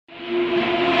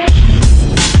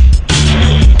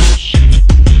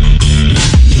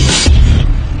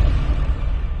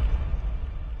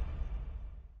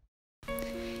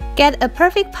Get a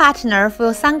perfect partner for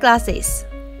your sunglasses.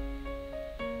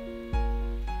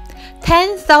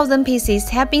 10,000 pieces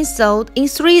have been sold in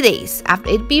 3 days after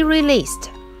it be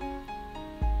released.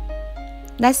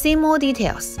 Let's see more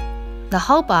details. The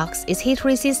whole box is heat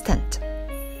resistant.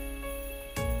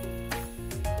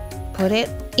 Put it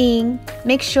in.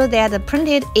 Make sure that the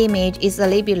printed image is a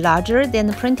little bit larger than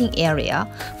the printing area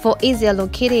for easier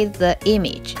locate the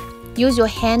image. Use your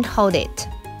hand hold it.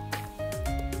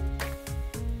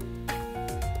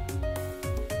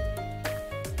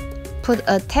 Put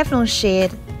a Teflon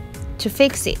sheet to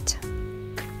fix it.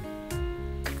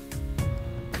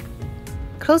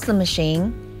 Close the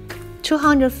machine.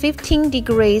 215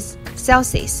 degrees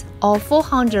Celsius or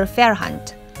 400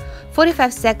 Fahrenheit.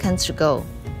 45 seconds to go.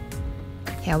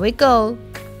 Here we go.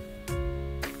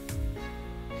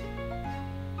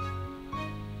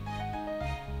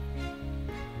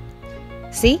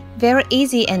 See, very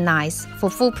easy and nice for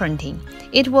full printing.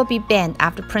 It will be bent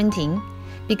after printing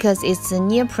because it's a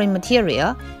neoprene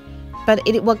material, but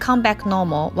it will come back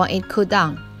normal when it cools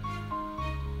down.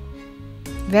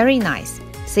 Very nice.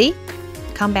 See?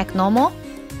 Come back normal.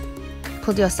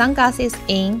 Put your sunglasses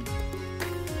in.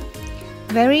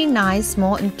 Very nice,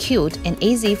 small and cute and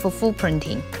easy for full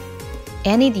printing.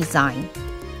 Any design.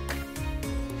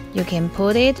 You can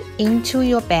put it into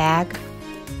your bag.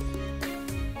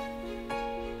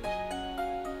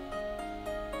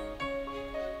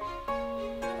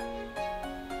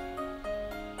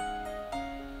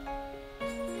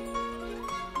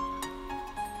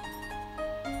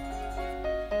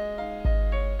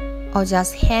 Or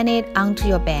just hang it onto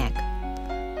your bag.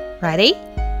 Ready?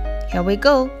 Here we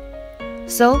go.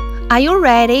 So, are you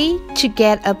ready to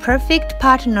get a perfect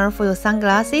partner for your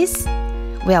sunglasses?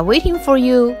 We are waiting for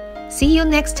you. See you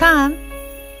next time.